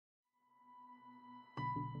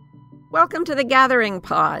Welcome to the Gathering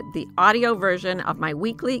Pod, the audio version of my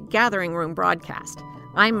weekly Gathering Room broadcast.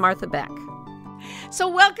 I'm Martha Beck. So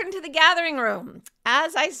welcome to the Gathering Room.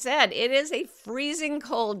 As I said, it is a freezing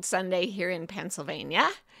cold Sunday here in Pennsylvania,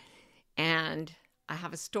 and I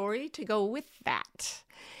have a story to go with that.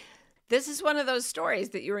 This is one of those stories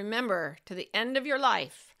that you remember to the end of your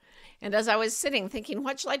life. And as I was sitting thinking,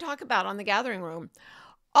 what shall I talk about on the Gathering Room?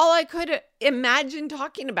 All I could imagine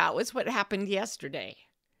talking about was what happened yesterday.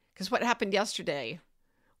 Because what happened yesterday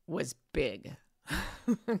was big.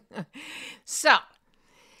 So,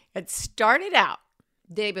 it started out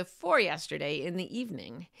day before yesterday in the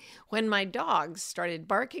evening when my dogs started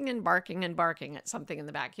barking and barking and barking at something in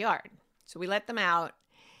the backyard. So we let them out,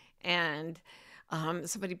 and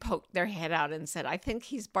somebody poked their head out and said, I think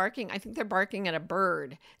they're barking at a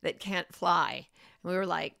bird that can't fly. And we were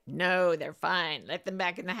like, no, they're fine. Let them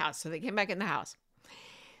back in the house. So they came back in the house.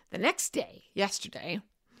 The next day, yesterday,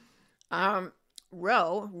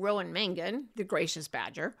 Rowan Mangan, the gracious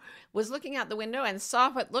badger, was looking out the window and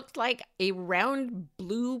saw what looked like a round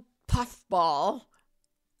blue puffball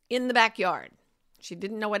in the backyard. She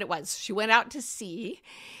didn't know what it was. She went out to see,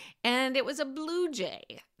 and it was a blue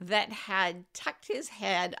jay that had tucked his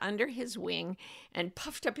head under his wing and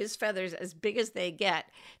puffed up his feathers as big as they get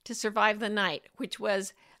to survive the night, which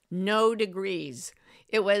was no degrees.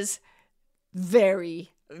 It was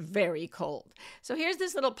very, very cold. So here's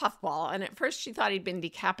this little puffball, and at first she thought he'd been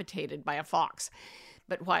decapitated by a fox.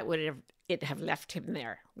 But why would it have left him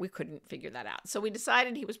there? We couldn't figure that out. So we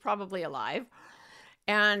decided he was probably alive.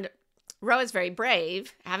 And Ro is very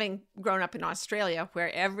brave, having grown up in Australia,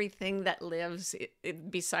 where everything that lives,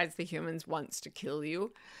 besides the humans, wants to kill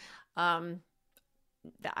you. I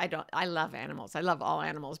love animals. I love all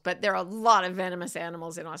animals, but there are a lot of venomous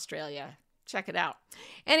animals in Australia. Check it out.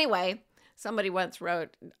 Anyway, somebody once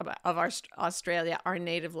wrote of Australia, our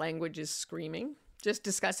native language is screaming, just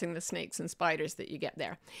discussing the snakes and spiders that you get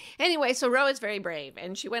there. Anyway, so Ro is very brave,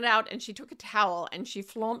 and she went out and she took a towel and she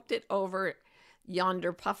flomped it over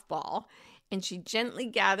yonder puffball, and she gently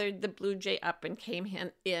gathered the blue jay up and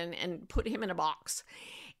came in and put him in a box.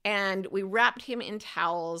 And we wrapped him in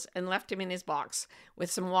towels and left him in his box with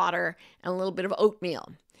some water and a little bit of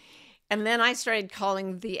oatmeal. And then I started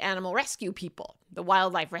calling the animal rescue people, the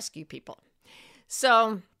wildlife rescue people.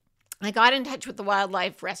 So I got in touch with the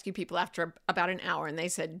wildlife rescue people after about an hour, and they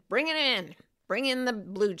said, bring in the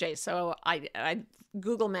blue jay. So I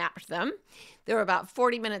Google mapped them. They were about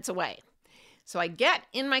 40 minutes away. So I get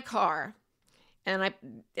in my car, and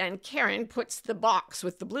Karen puts the box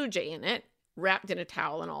with the blue jay in it, wrapped in a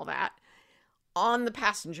towel and all that, on the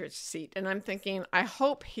passenger seat. And I'm thinking, I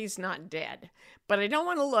hope he's not dead. But I don't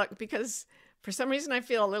want to look because for some reason I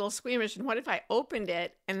feel a little squeamish. And what if I opened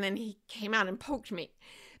it and then he came out and poked me?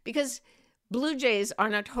 Because blue jays are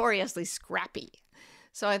notoriously scrappy.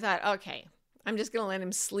 So I thought, okay, I'm just going to let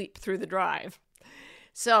him sleep through the drive.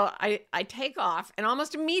 So I take off, and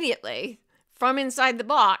almost immediately from inside the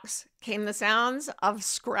box came the sounds of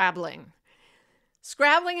scrabbling.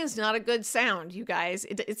 Scrabbling is not a good sound, you guys.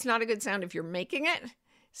 It's not a good sound if you're making it.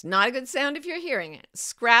 It's not a good sound if you're hearing it.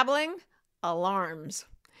 Scrabbling alarms.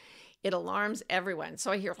 It alarms everyone.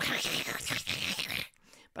 So I hear,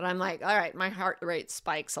 but I'm like, all right, my heart rate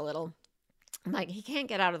spikes a little. I'm like, he can't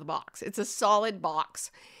get out of the box. It's a solid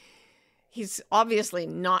box. He's obviously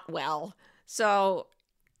not well. So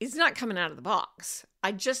he's not coming out of the box.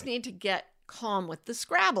 I just need to get calm with the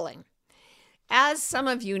scrabbling. As some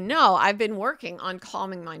of you know, I've been working on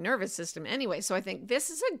calming my nervous system anyway, so I think this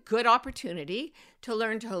is a good opportunity to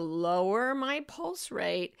learn to lower my pulse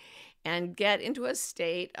rate and get into a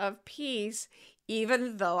state of peace,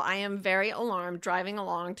 even though I am very alarmed driving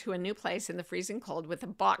along to a new place in the freezing cold with a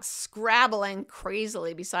box scrabbling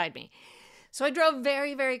crazily beside me. So I drove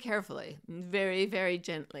very, very carefully, very, very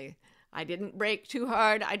gently. I didn't brake too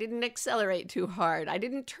hard. I didn't accelerate too hard. I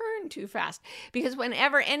didn't turn too fast, because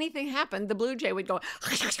whenever anything happened, the blue jay would go,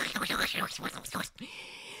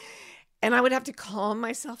 and I would have to calm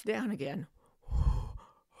myself down again.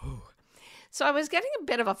 So I was getting a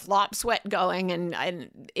bit of a flop sweat going, and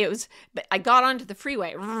I got onto the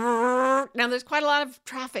freeway. Now there's quite a lot of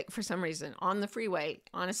traffic for some reason on the freeway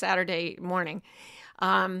on a Saturday morning.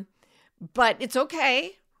 But it's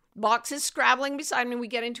okay. Box is scrabbling beside me. We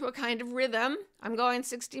get into a kind of rhythm. I'm going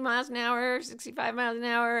 60 miles an hour, 65 miles an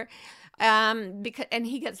hour. And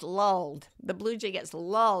he gets lulled. The blue jay gets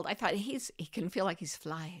lulled. I thought he can feel like he's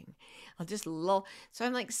flying. I'll just lull. So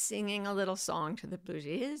I'm like singing a little song to the blue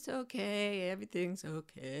jay. It's okay. Everything's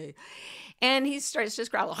okay. And he starts to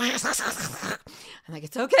scrabble. I'm like,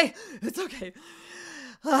 it's okay. It's okay.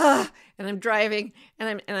 and I'm driving,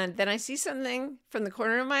 and then I see something from the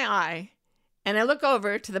corner of my eye, and I look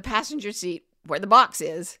over to the passenger seat where the box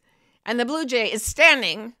is, and the Blue Jay is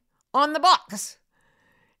standing on the box.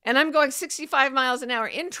 And I'm going 65 miles an hour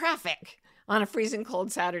in traffic on a freezing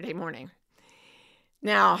cold Saturday morning.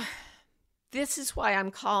 Now, this is why I'm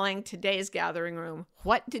calling today's gathering room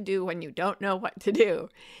What to Do When You Don't Know What to Do.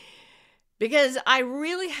 Because I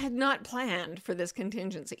really had not planned for this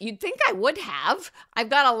contingency. You'd think I would have. I've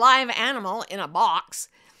got a live animal in a box.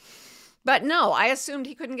 But no, I assumed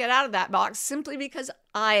he couldn't get out of that box simply because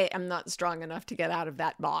I am not strong enough to get out of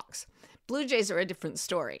that box. Blue Jays are a different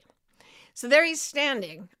story. So there he's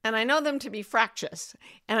standing, and I know them to be fractious,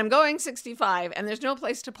 and I'm going 65, and there's no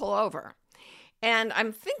place to pull over. And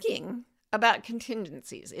I'm thinking about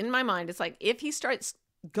contingencies. In my mind, it's like if he starts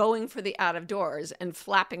going for the out of doors and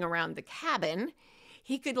flapping around the cabin,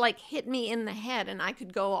 he could like hit me in the head, and I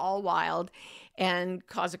could go all wild and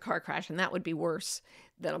cause a car crash, and that would be worse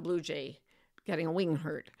than a Blue Jay getting a wing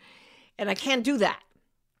hurt. And I can't do that,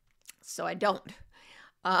 so I don't.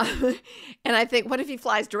 And I think, what if he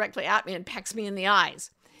flies directly at me and pecks me in the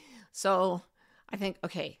eyes? So I think,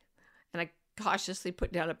 okay. And I cautiously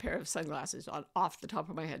put down a pair of sunglasses off the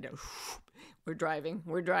top of my head. We're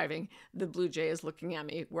driving. The Blue Jay is looking at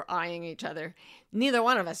me. We're eyeing each other. Neither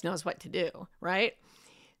one of us knows what to do, right?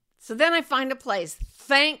 So then I find a place,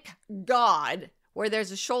 thank God, where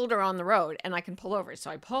there's a shoulder on the road and I can pull over.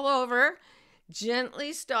 So I pull over,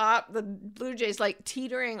 gently stop. The Blue Jay's like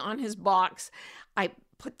teetering on his box. I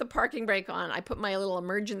put the parking brake on. I put my little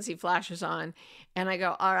emergency flashers on, and I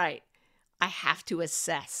go, all right, I have to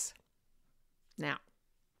assess. Now,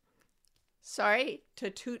 sorry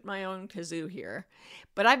to toot my own kazoo here,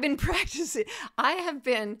 but I've been practicing. I have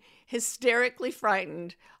been hysterically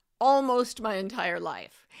frightened almost my entire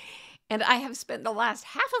life. And I have spent the last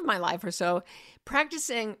half of my life or so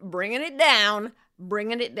practicing bringing it down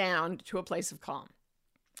to a place of calm,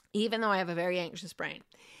 even though I have a very anxious brain.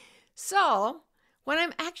 So when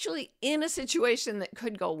I'm actually in a situation that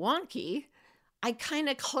could go wonky, I kind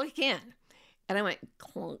of click in. And I went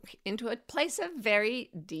clunk into a place of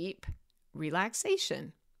very deep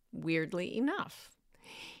relaxation, weirdly enough.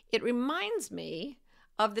 It reminds me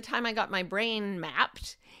of the time I got my brain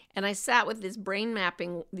mapped, and I sat with this brain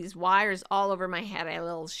mapping, these wires all over my head. I had a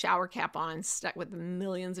little shower cap on, stuck with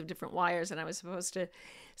millions of different wires, and I was supposed to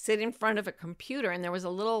sit in front of a computer, and there was a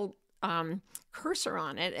little cursor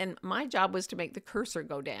on it, and my job was to make the cursor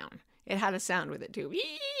go down. It had a sound with it too,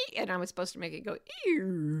 and I was supposed to make it go.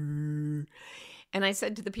 And I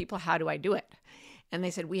said to the people, how do I do it? And they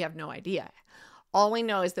said, we have no idea. All we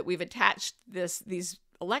know is that we've attached these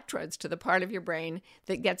electrodes to the part of your brain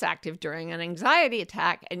that gets active during an anxiety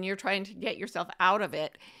attack, and you're trying to get yourself out of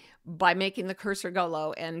it by making the cursor go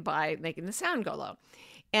low and by making the sound go low.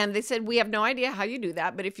 And they said, we have no idea how you do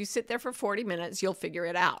that, but if you sit there for 40 minutes, you'll figure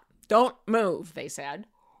it out. Don't move, they said.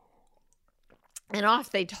 And off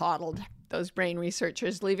they toddled, those brain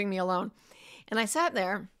researchers, leaving me alone. And I sat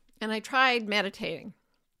there and I tried meditating,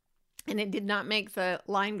 and it did not make the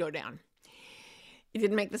line go down. It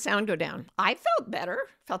didn't make the sound go down. I felt better,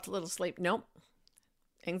 felt a little sleep. Nope.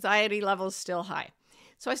 Anxiety levels still high.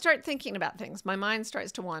 So I start thinking about things. My mind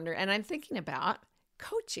starts to wander, and I'm thinking about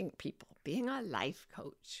coaching people, being a life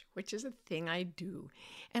coach, which is a thing I do.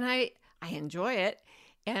 And I enjoy it.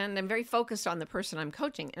 And I'm very focused on the person I'm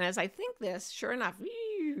coaching. And as I think this, sure enough,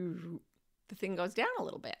 the thing goes down a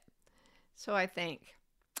little bit. So I think,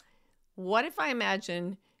 what if I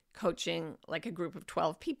imagine coaching like a group of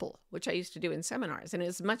 12 people, which I used to do in seminars, and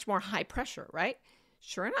it's much more high pressure, right?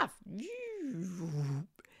 Sure enough,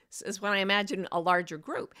 is when I imagine a larger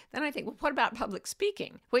group. Then I think, well, what about public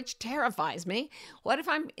speaking, which terrifies me? What if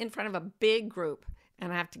I'm in front of a big group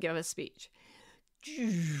and I have to give a speech?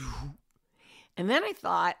 And then I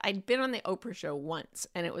thought, I'd been on the Oprah show once,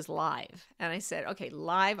 and it was live. And I said, okay,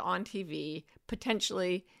 live on TV,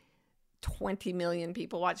 potentially 20 million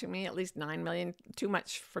people watching me, at least 9 million, too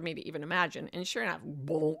much for me to even imagine. And sure enough,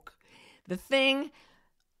 bonk, the thing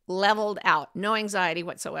leveled out, no anxiety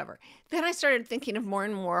whatsoever. Then I started thinking of more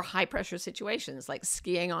and more high pressure situations, like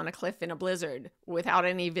skiing on a cliff in a blizzard without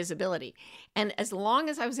any visibility. And as long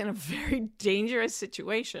as I was in a very dangerous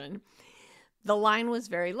situation, the line was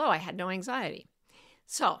very low. I had no anxiety.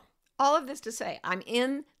 So all of this to say, I'm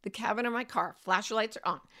in the cabin of my car. Flasher lights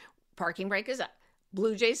are on. Parking brake is up.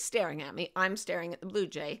 Blue Jay's staring at me. I'm staring at the Blue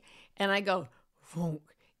Jay. And I go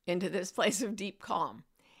into this place of deep calm.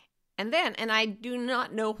 And then, and I do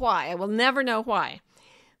not know why, I will never know why,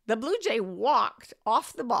 the Blue Jay walked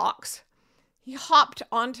off the box. He hopped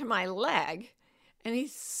onto my leg, and he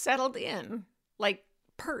settled in, like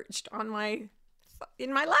perched on my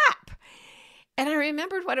in my lap. And I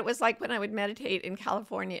remembered what it was like when I would meditate in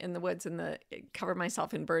California in the woods and cover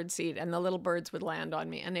myself in birdseed, and the little birds would land on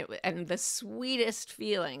me. And the sweetest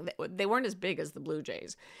feeling, they weren't as big as the blue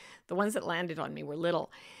jays. The ones that landed on me were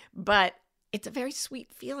little, but it's a very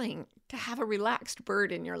sweet feeling to have a relaxed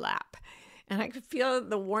bird in your lap. And I could feel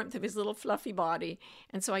the warmth of his little fluffy body.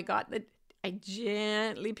 And so I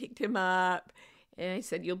gently picked him up. And I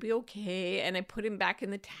said, "You'll be okay." And I put him back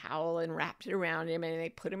in the towel and wrapped it around him. And I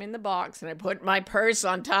put him in the box. And I put my purse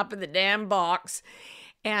on top of the damn box.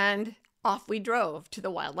 And off we drove to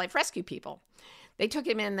the wildlife rescue people. They took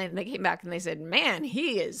him in. They came back and they said, "Man,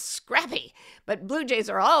 he is scrappy. But blue jays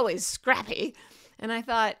are always scrappy." And I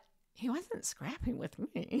thought, he wasn't scrappy with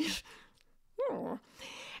me.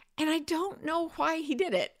 And I don't know why he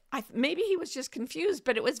did it. Maybe he was just confused,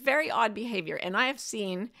 but it was very odd behavior. And I have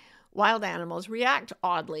seen wild animals react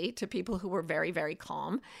oddly to people who were very, very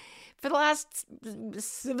calm for the last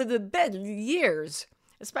years,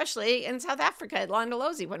 especially in South Africa at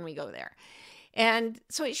Londolozi when we go there. And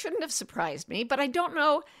so it shouldn't have surprised me, but I don't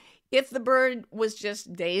know if the bird was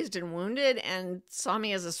just dazed and wounded and saw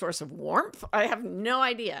me as a source of warmth. I have no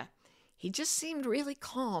idea. He just seemed really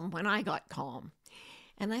calm when I got calm.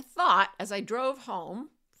 And I thought, as I drove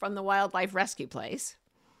home from the wildlife rescue place,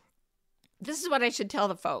 this is what I should tell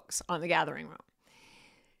the folks on the gathering room.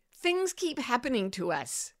 Things keep happening to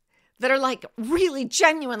us that are like really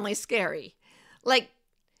genuinely scary. Like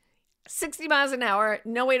 60 miles an hour,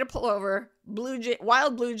 no way to pull over,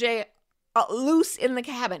 wild blue jay loose in the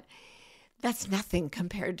cabin. That's nothing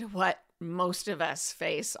compared to what most of us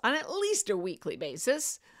face on at least a weekly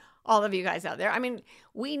basis. All of you guys out there. I mean,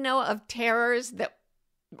 we know of terrors that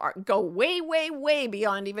go way, way, way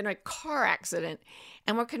beyond even a car accident.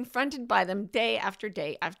 And we're confronted by them day after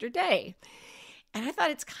day after day. And I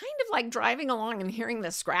thought it's kind of like driving along and hearing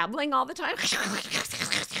the scrabbling all the time.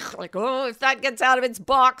 Like, oh, if that gets out of its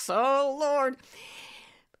box, oh, Lord.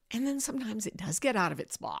 And then sometimes it does get out of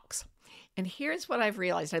its box. And here's what I've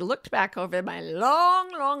realized. I looked back over my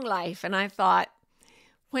long, long life and I thought,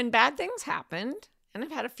 when bad things happened, and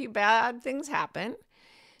I've had a few bad things happen,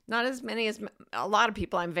 not as many as a lot of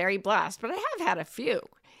people, I'm very blessed, but I have had a few.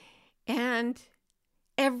 And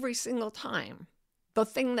every single time, the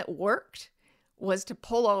thing that worked was to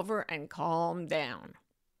pull over and calm down.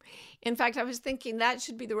 In fact, I was thinking that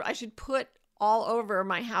should be I should put all over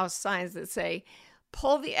my house signs that say,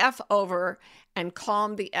 pull the F over and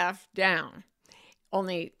calm the F down.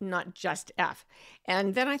 Only not just F.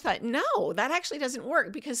 And then I thought, no, that actually doesn't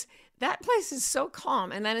work because that place is so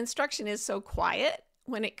calm and that instruction is so quiet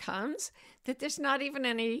when it comes that there's not even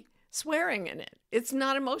any swearing in it. It's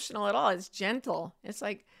not emotional at all. It's gentle. It's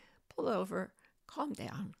like, pull over, calm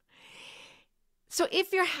down. So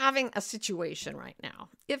if you're having a situation right now,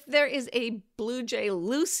 if there is a blue jay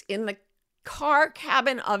loose in the car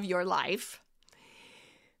cabin of your life,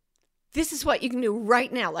 this is what you can do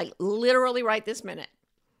right now, like literally right this minute.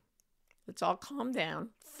 Let's all calm down.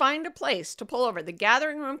 Find a place to pull over. The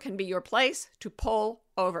gathering room can be your place to pull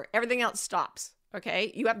over. Everything else stops,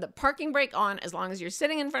 okay? You have the parking brake on as long as you're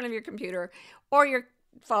sitting in front of your computer or your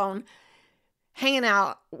phone, hanging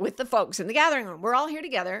out with the folks in the gathering room. We're all here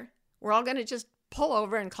together. We're all going to just pull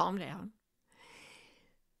over and calm down.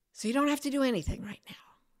 So you don't have to do anything right now.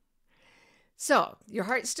 So your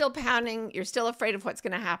heart's still pounding. You're still afraid of what's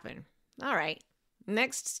going to happen. All right.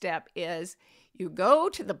 Next step is you go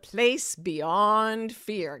to the place beyond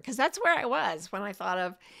fear, because that's where I was when I thought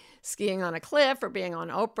of skiing on a cliff or being on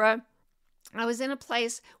Oprah. I was in a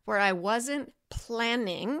place where I wasn't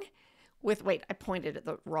planning I pointed at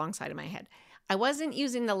the wrong side of my head. I wasn't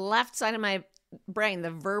using the left side of my brain,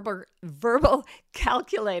 the verbal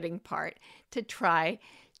calculating part, to try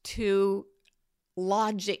to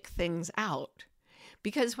logic things out.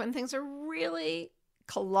 Because when things are really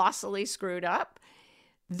colossally screwed up,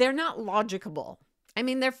 they're not logicable. I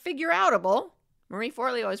mean, they're figure-outable. Marie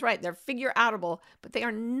Forleo is right. They're figure-outable, but they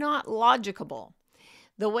are not logicable.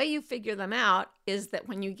 The way you figure them out is that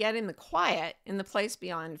when you get in the quiet, in the place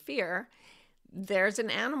beyond fear, there's an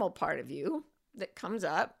animal part of you that comes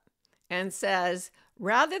up and says,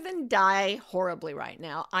 rather than die horribly right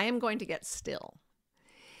now, I am going to get still.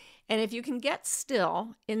 And if you can get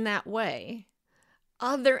still in that way,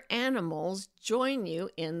 other animals join you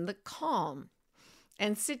in the calm.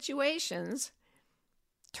 And situations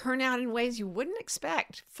turn out in ways you wouldn't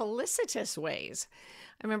expect, felicitous ways.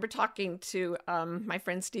 I remember talking to my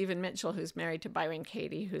friend Stephen Mitchell, who's married to Byron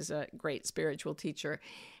Katie, who's a great spiritual teacher.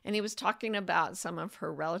 And he was talking about some of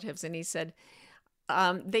her relatives. And he said,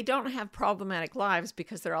 they don't have problematic lives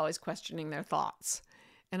because they're always questioning their thoughts.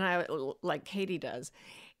 And like Katie does.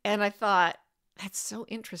 And I thought, That's so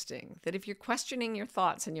interesting that if you're questioning your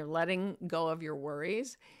thoughts and you're letting go of your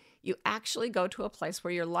worries, you actually go to a place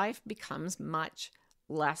where your life becomes much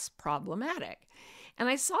less problematic. And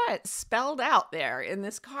I saw it spelled out there in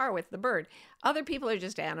this car with the bird. Other people are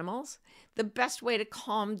just animals. The best way to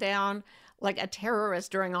calm down like a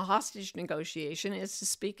terrorist during a hostage negotiation is to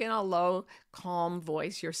speak in a low, calm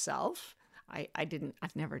voice yourself.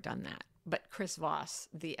 I've never done that. But Chris Voss,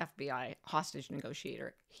 the FBI hostage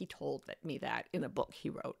negotiator, he told me that in a book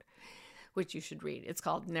he wrote, which you should read. It's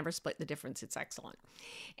called Never Split the Difference. It's excellent.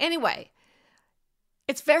 Anyway,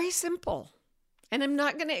 it's very simple. And I'm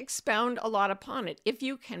not going to expound a lot upon it. If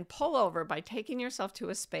you can pull over by taking yourself to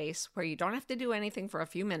a space where you don't have to do anything for a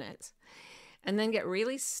few minutes and then get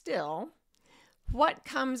really still, what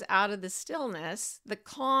comes out of the stillness, the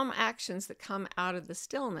calm actions that come out of the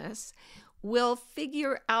stillness, will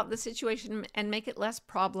figure out the situation and make it less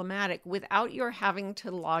problematic without your having to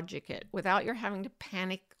logic it, without your having to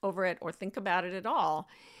panic over it or think about it at all.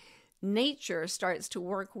 Nature starts to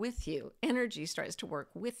work with you. Energy starts to work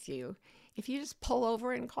with you if you just pull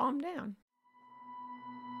over and calm down.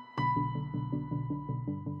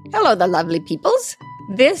 Hello, the lovely peoples.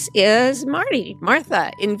 This is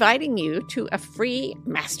Martha, inviting you to a free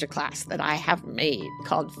masterclass that I have made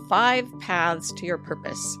called 5 Paths to Your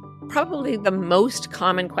Purpose. Probably the most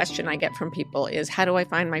common question I get from people is, how do I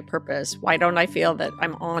find my purpose? Why don't I feel that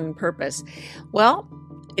I'm on purpose? Well,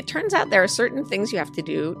 it turns out there are certain things you have to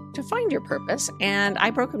do to find your purpose, and I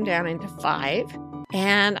broke them down into 5,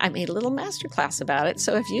 and I made a little masterclass about it.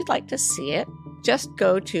 So if you'd like to see it, just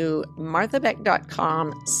go to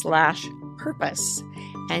marthabeck.com/purpose,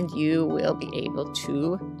 and you will be able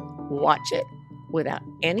to watch it without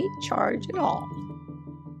any charge at all.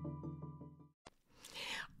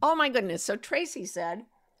 Oh my goodness. So Tracy said,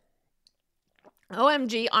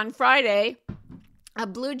 OMG, on Friday, a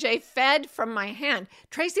blue jay fed from my hand.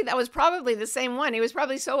 Tracy, that was probably the same one. He was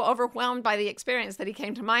probably so overwhelmed by the experience that he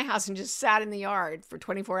came to my house and just sat in the yard for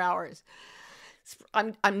 24 hours.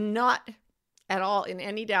 I'm not at all in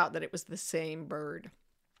any doubt that it was the same bird.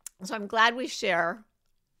 So I'm glad we share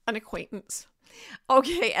an acquaintance.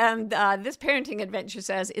 Okay, and this parenting adventure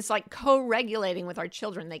says it's like co-regulating with our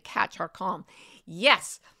children. They catch our calm.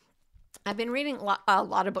 Yes, I've been reading a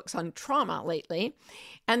lot of books on trauma lately,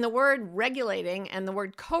 and the word regulating and the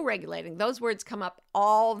word co-regulating, those words come up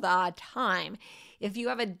all the time. If you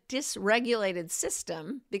have a dysregulated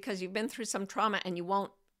system because you've been through some trauma and you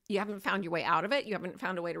haven't found your way out of it, you haven't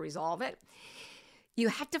found a way to resolve it, you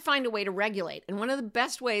have to find a way to regulate. And one of the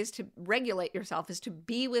best ways to regulate yourself is to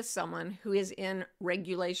be with someone who is in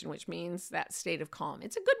regulation, which means that state of calm.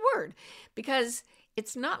 It's a good word because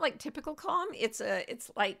it's not like typical calm. It's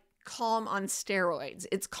like calm on steroids.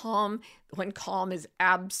 It's calm when calm is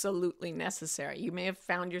absolutely necessary. You may have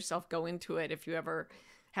found yourself go into it if you ever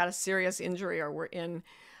had a serious injury or were in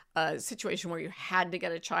a situation where you had to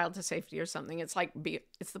get a child to safety or something. It's like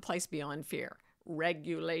it's the place beyond fear.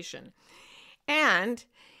 Regulation. And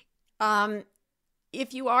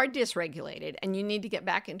if you are dysregulated and you need to get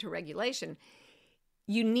back into regulation,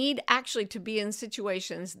 you need actually to be in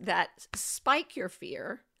situations that spike your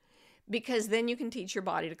fear, because then you can teach your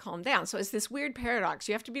body to calm down. So it's this weird paradox.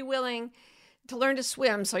 You have to be willing to learn to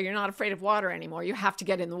swim so you're not afraid of water anymore. You have to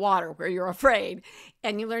get in the water where you're afraid,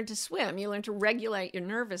 and you learn to swim. You learn to regulate your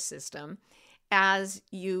nervous system as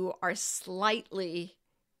you are slightly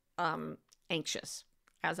anxious,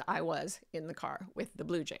 as I was in the car with the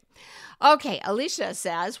blue jay. Okay, Alicia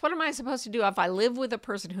says, what am I supposed to do if I live with a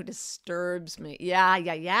person who disturbs me?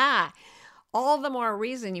 Yeah. All the more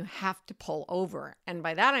reason you have to pull over. And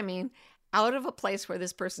by that I mean out of a place where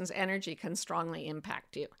this person's energy can strongly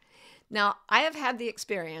impact you. Now, I have had the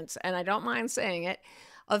experience, and I don't mind saying it,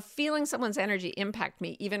 of feeling someone's energy impact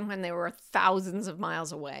me even when they were thousands of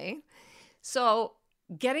miles away. So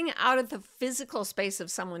getting out of the physical space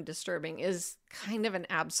of someone disturbing is kind of an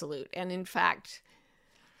absolute. And in fact,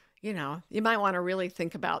 you might want to really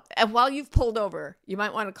think about, and while you've pulled over, you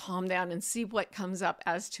might want to calm down and see what comes up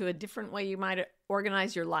as to a different way you might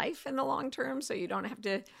organize your life in the long term. So you don't have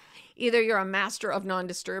to, either you're a master of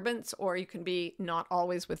non-disturbance, or you can be not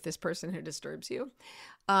always with this person who disturbs you.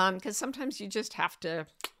 Because sometimes you just have to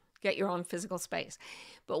get your own physical space.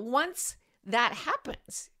 But once that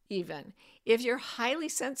happens, even if you're highly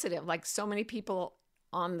sensitive, like so many people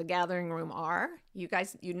on the gathering room are, you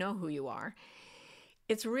guys, you know who you are.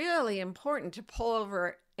 It's really important to pull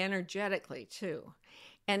over energetically too.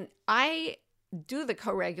 And I do the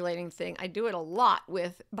co-regulating thing, I do it a lot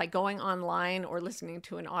by going online or listening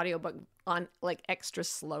to an audiobook on like extra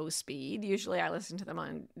slow speed. Usually I listen to them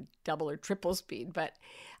on double or triple speed, but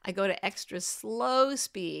I go to extra slow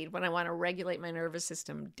speed when I want to regulate my nervous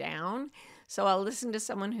system down. So I'll listen to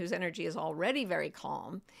someone whose energy is already very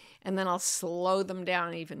calm, and then I'll slow them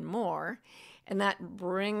down even more. And that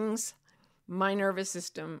brings my nervous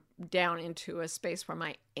system down into a space where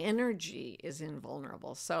my energy is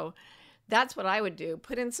invulnerable. So that's what I would do.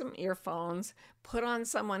 Put in some earphones, put on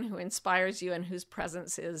someone who inspires you and whose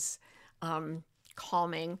presence is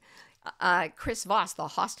calming. Chris Voss, the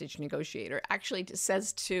hostage negotiator, actually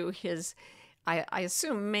says to his, I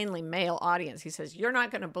assume mainly male audience, he says, "You're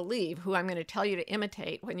not going to believe who I'm going to tell you to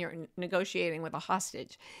imitate when you're negotiating with a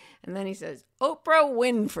hostage." And then he says, Oprah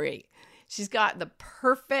Winfrey. She's got the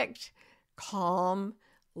perfect, calm,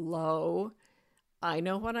 low, I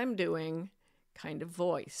know what I'm doing kind of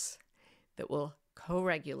voice that will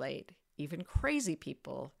co-regulate even crazy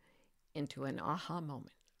people into an aha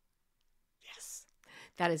moment. Yes,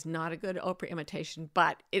 that is not a good Oprah imitation,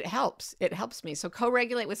 but it helps. It helps me. So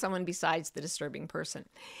co-regulate with someone besides the disturbing person.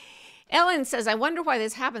 Ellen says, I wonder why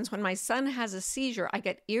this happens when my son has a seizure. I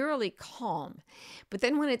get eerily calm, but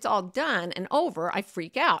then when it's all done and over, I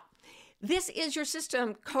freak out. This is your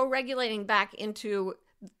system co-regulating back into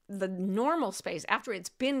the normal space after it's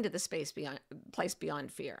been to the place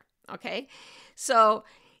beyond fear. Okay. So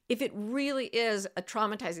if it really is a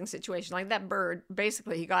traumatizing situation, like that bird,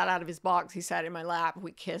 basically he got out of his box, he sat in my lap,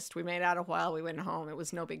 we kissed, we made out a while, we went home. It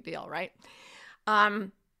was no big deal, right?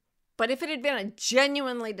 But if it had been a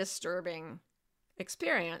genuinely disturbing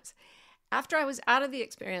experience, after I was out of the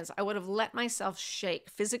experience, I would have let myself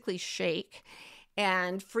physically shake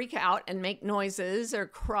and freak out and make noises or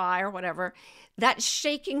cry or whatever. That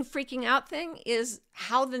shaking, freaking out thing is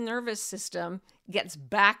how the nervous system gets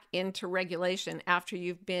back into regulation after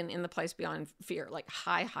you've been in the place beyond fear, like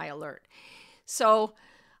high alert. So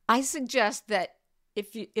I suggest that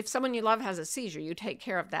if someone you love has a seizure, you take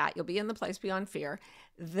care of that. You'll be in the place beyond fear.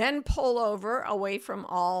 Then pull over away from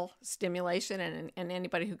all stimulation and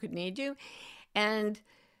anybody who could need you, and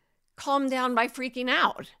calm down by freaking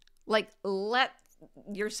out. Like, let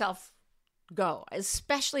yourself go.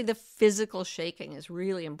 Especially the physical shaking is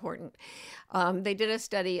really important. They did a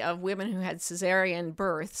study of women who had cesarean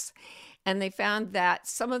births, and they found that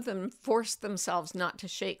some of them forced themselves not to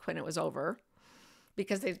shake when it was over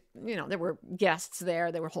because there were guests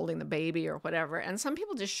there, they were holding the baby or whatever, and some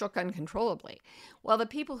people just shook uncontrollably. Well, the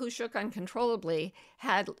people who shook uncontrollably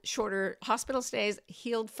had shorter hospital stays,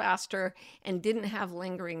 healed faster, and didn't have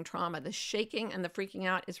lingering trauma. The shaking and the freaking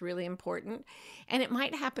out is really important, and it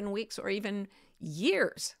might happen weeks or even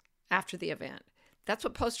years after the event. That's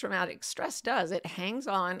what post-traumatic stress does. It hangs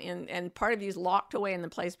on, and part of you is locked away in the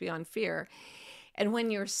place beyond fear. And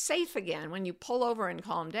when you're safe again, when you pull over and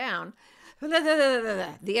calm down,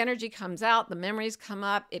 the energy comes out, the memories come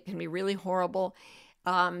up. It can be really horrible,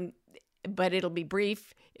 but it'll be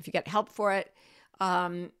brief. If you get help for it,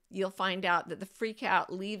 you'll find out that the freak out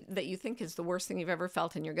that you think is the worst thing you've ever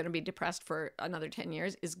felt and you're going to be depressed for another 10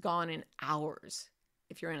 years is gone in hours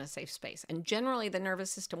if you're in a safe space. And generally, the nervous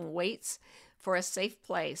system waits for a safe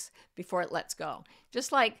place before it lets go.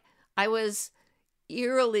 Just like I was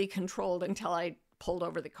eerily controlled until I pulled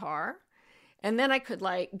over the car. And then I could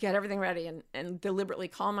get everything ready and deliberately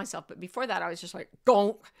calm myself. But before that, I was just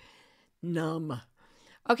gonk, numb.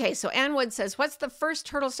 Okay, so Ann Wood says, what's the first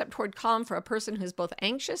turtle step toward calm for a person who's both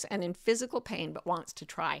anxious and in physical pain but wants to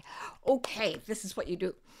try? Okay, this is what you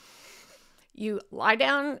do. You lie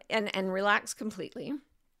down and relax completely.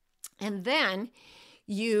 And then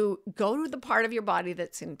you go to the part of your body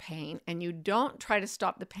that's in pain, and you don't try to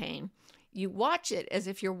stop the pain. You watch it as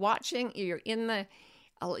if you're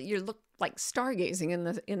like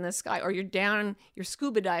stargazing in the sky, or you're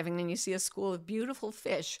scuba diving and you see a school of beautiful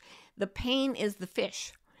fish. The pain is the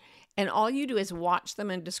fish. And all you do is watch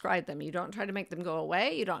them and describe them. You don't try to make them go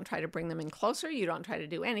away. You don't try to bring them in closer. You don't try to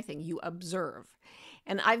do anything. You observe.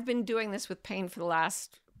 And I've been doing this with pain for the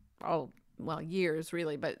last, years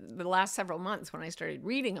really, but the last several months when I started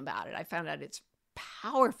reading about it, I found out it's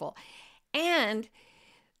powerful. And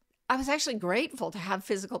I was actually grateful to have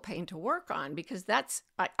physical pain to work on, because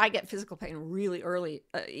I get physical pain really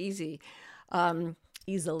easily. I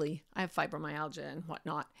have fibromyalgia and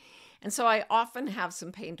whatnot. And so I often have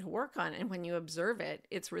some pain to work on. And when you observe it,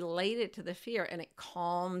 it's related to the fear, and it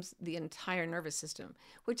calms the entire nervous system,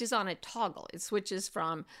 which is on a toggle. It switches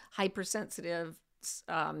from hypersensitive,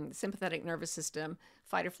 sympathetic nervous system,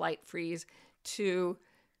 fight or flight, freeze, to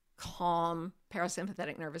calm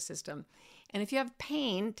parasympathetic nervous system. And if you have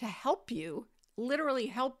pain to help you, literally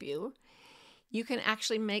help you, you can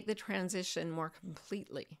actually make the transition more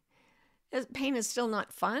completely. Pain is still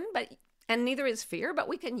not fun, and neither is fear, but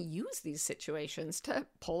we can use these situations to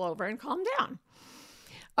pull over and calm down.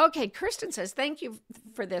 Okay, Kirsten says, thank you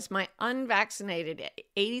for this. My unvaccinated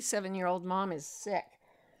 87-year-old mom is sick,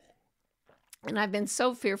 and I've been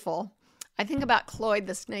so fearful. I think about Cloyd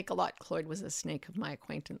the snake a lot. Cloyd was a snake of my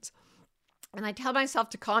acquaintance. And I tell myself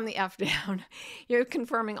to calm the F down. You're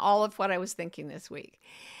confirming all of what I was thinking this week.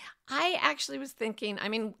 I actually was thinking,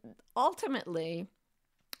 ultimately,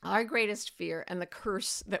 our greatest fear and the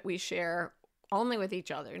curse that we share only with each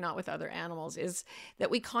other, not with other animals, is that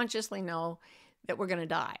we consciously know that we're going to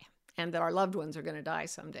die and that our loved ones are going to die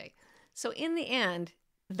someday. So in the end,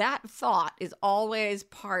 that thought is always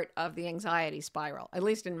part of the anxiety spiral, at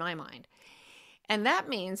least in my mind. And that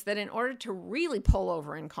means that in order to really pull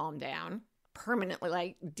over and calm down permanently,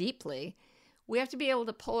 like deeply, we have to be able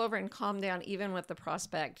to pull over and calm down even with the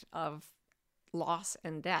prospect of loss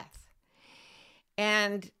and death.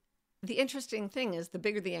 And the interesting thing is, the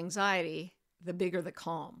bigger the anxiety, the bigger the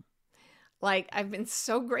calm. Like, I've been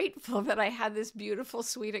so grateful that I had this beautiful,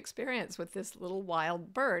 sweet experience with this little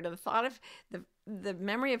wild bird. And the thought of the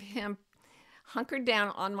memory of him hunkered down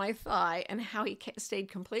on my thigh and how he stayed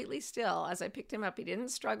completely still as I picked him up. He didn't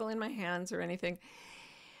struggle in my hands or anything.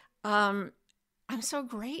 I'm so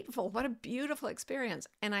grateful. What a beautiful experience.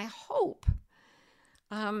 And I hope,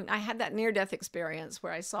 I had that near-death experience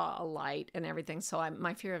where I saw a light and everything, so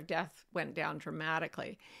my fear of death went down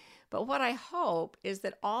dramatically. But what I hope is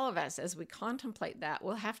that all of us, as we contemplate that,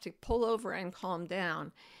 will have to pull over and calm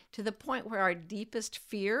down to the point where our deepest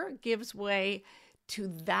fear gives way to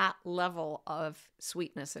that level of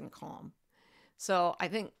sweetness and calm. So I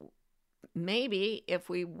think maybe if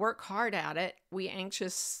we work hard at it, we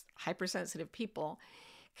anxious, hypersensitive people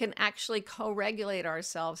can actually co-regulate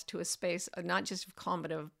ourselves to a space of not just of calm,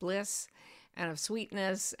 but of bliss and of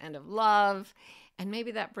sweetness and of love. And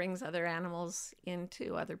maybe that brings other animals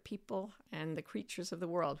into other people and the creatures of the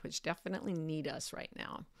world, which definitely need us right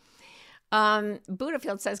now.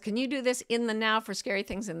 Buddhafield says, can you do this in the now for scary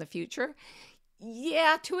things in the future?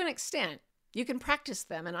 Yeah, to an extent. You can practice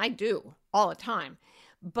them, and I do all the time.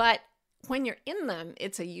 But when you're in them,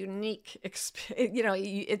 it's a unique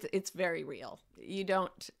experience. It's very real.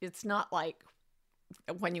 It's not like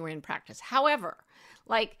when you were in practice. However,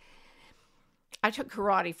 like, I took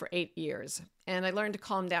karate for 8 years, and I learned to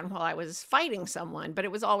calm down while I was fighting someone, but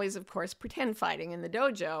it was always, of course, pretend fighting in the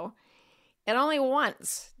dojo. And only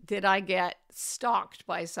once did I get stalked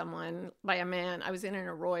by a man. I was in an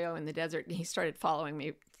arroyo in the desert, and he started following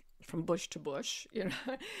me from bush to bush, and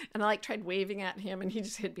I tried waving at him, and he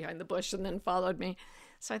just hid behind the bush and then followed me.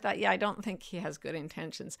 So I thought, I don't think he has good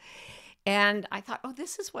intentions. And I thought,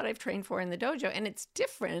 this is what I've trained for in the dojo, and it's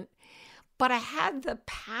different. But I had the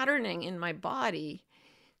patterning in my body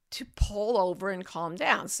to pull over and calm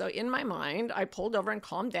down. So in my mind, I pulled over and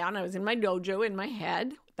calmed down. I was in my dojo in my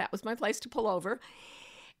head. That was my place to pull over.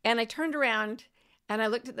 And I turned around and I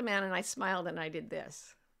looked at the man and I smiled and I did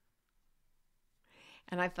this.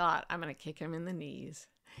 And I thought, I'm going to kick him in the knees.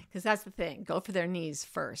 Because that's the thing. Go for their knees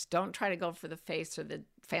first. Don't try to go for the face or the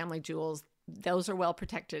family jewels. Those are well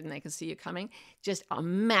protected and they can see you coming. Just a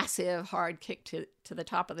massive hard kick to the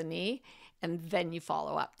top of the knee, and then you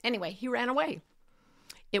follow up. Anyway, he ran away.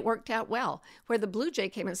 It worked out well. Where the blue jay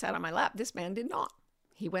came and sat on my lap, this man did not.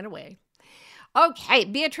 He went away. Okay,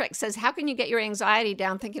 Beatrix says, how can you get your anxiety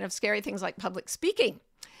down thinking of scary things like public speaking?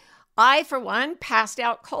 I, for one, passed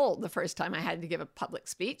out cold the first time I had to give a public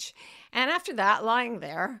speech. And after that, lying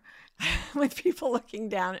there with people looking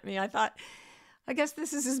down at me, I thought, I guess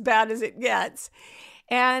this is as bad as it gets.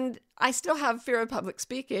 And I still have fear of public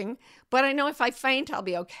speaking, but I know if I faint, I'll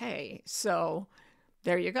be okay. So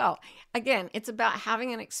there you go. Again, it's about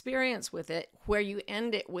having an experience with it where you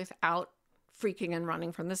end it without freaking and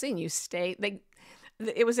running from the scene. You stay.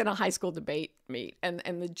 It was in a high school debate meet, and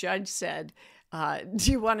the judge said,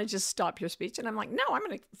 do you want to just stop your speech? And I'm like, no, I'm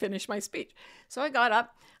going to finish my speech. So I got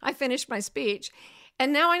up, I finished my speech.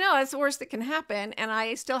 And now I know that's the worst that can happen. And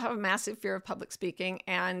I still have a massive fear of public speaking.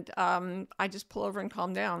 And I just pull over and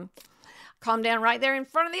calm down. Calm down right there in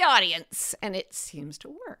front of the audience. And it seems to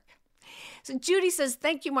work. So Judy says,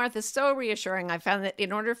 thank you, Martha. So reassuring. I found that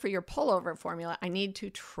in order for your pullover formula, I need to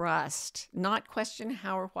trust, not question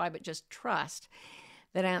how or why, but just trust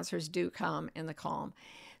that answers do come in the calm.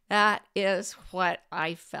 That is what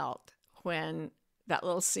I felt when that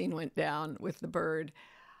little scene went down with the bird.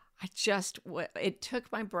 It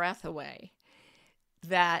took my breath away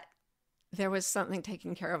that there was something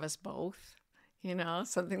taking care of us both,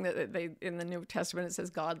 something that they, in the New Testament, it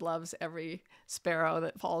says God loves every sparrow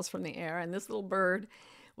that falls from the air. And this little bird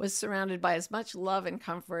was surrounded by as much love and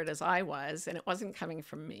comfort as I was. And it wasn't coming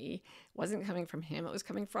from me, it wasn't coming from him, it was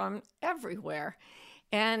coming from everywhere.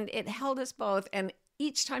 And it held us both. And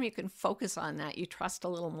each time you can focus on that, you trust a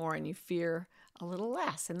little more and you fear a little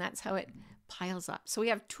less. And that's how it piles up. So we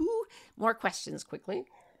have 2 more questions quickly.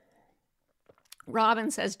 Robin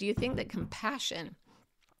says, do you think that compassion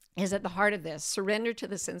is at the heart of this? Surrender to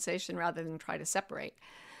the sensation rather than try to separate.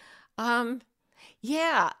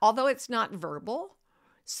 Yeah, although it's not verbal.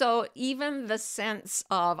 So even the sense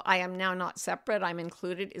of I am now not separate, I'm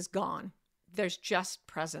included is gone. There's just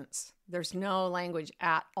presence. There's no language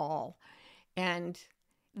at all. And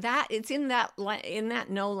that it's in that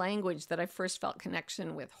no language that I first felt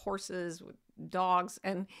connection with horses, with dogs,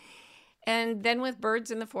 and then with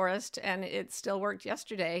birds in the forest, and it still worked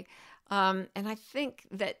yesterday. And I think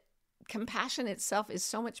that compassion itself is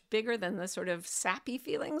so much bigger than the sort of sappy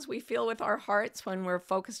feelings we feel with our hearts when we're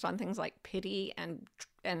focused on things like pity and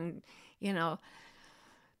the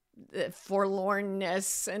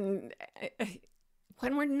forlornness, and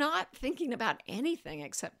when we're not thinking about anything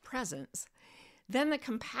except presence, then the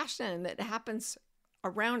compassion that happens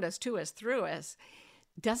around us, to us, through us,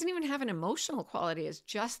 doesn't even have an emotional quality. It's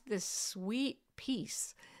just this sweet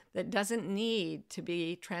peace that doesn't need to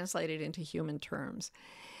be translated into human terms.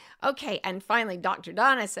 Okay, and finally, Dr.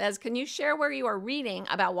 Donna says, can you share where you are reading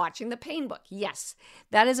about watching the pain book? Yes,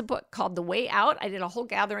 that is a book called The Way Out. I did a whole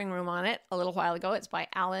gathering room on it a little while ago. It's by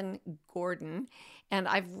Alan Gordon, and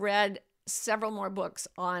I've read several more books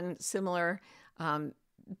on similar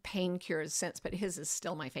pain cures since, but his is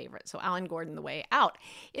still my favorite. So Alan Gordon, The Way Out.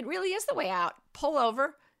 It really is the way out. Pull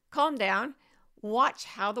over, calm down, watch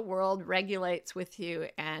how the world regulates with you,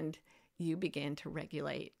 and you begin to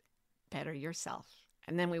regulate better yourself.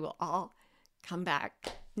 And then we will all come back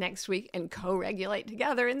next week and co-regulate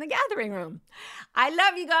together in the gathering room. I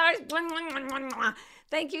love you guys.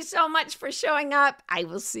 Thank you so much for showing up. I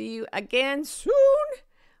will see you again soon.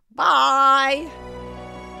 Bye.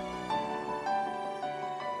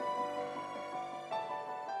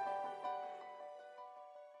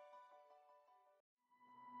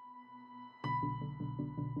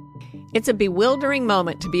 It's a bewildering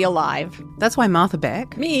moment to be alive. That's why Martha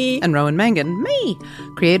Beck, me, and Rowan Mangan, me,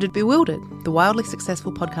 created Bewildered, the wildly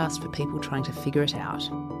successful podcast for people trying to figure it out.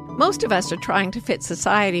 Most of us are trying to fit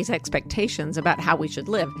society's expectations about how we should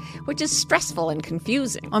live, which is stressful and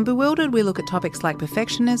confusing. On Bewildered, we look at topics like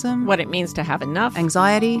perfectionism, what it means to have enough,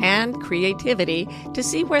 anxiety, and creativity to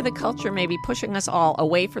see where the culture may be pushing us all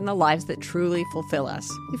away from the lives that truly fulfill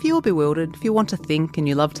us. If you're bewildered, if you want to think and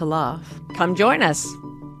you love to laugh, come join us.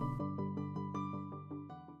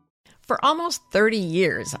 For almost 30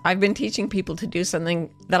 years, I've been teaching people to do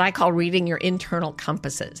something that I call reading your internal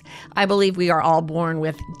compasses. I believe we are all born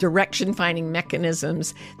with direction-finding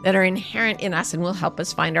mechanisms that are inherent in us and will help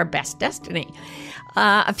us find our best destiny.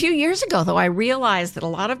 A few years ago, though, I realized that a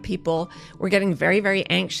lot of people were getting very, very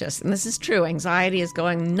anxious. And this is true. Anxiety is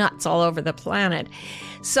going nuts all over the planet.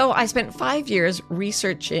 So I spent 5 years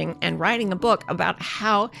researching and writing a book about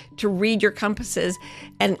how to read your compasses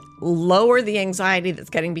and lower the anxiety that's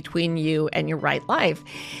getting between you and your right life.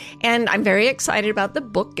 And I'm very excited about the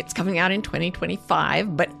book. It's coming out in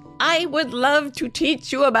 2025, but I would love to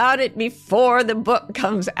teach you about it before the book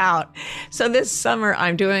comes out. So this summer,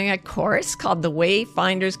 I'm doing a course called The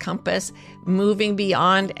Wayfinder's Compass, Moving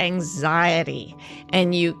Beyond Anxiety.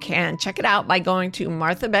 And you can check it out by going to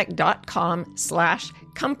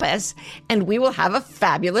marthabeck.com/compass, and we will have a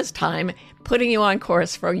fabulous time putting you on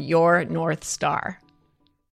course for your North Star.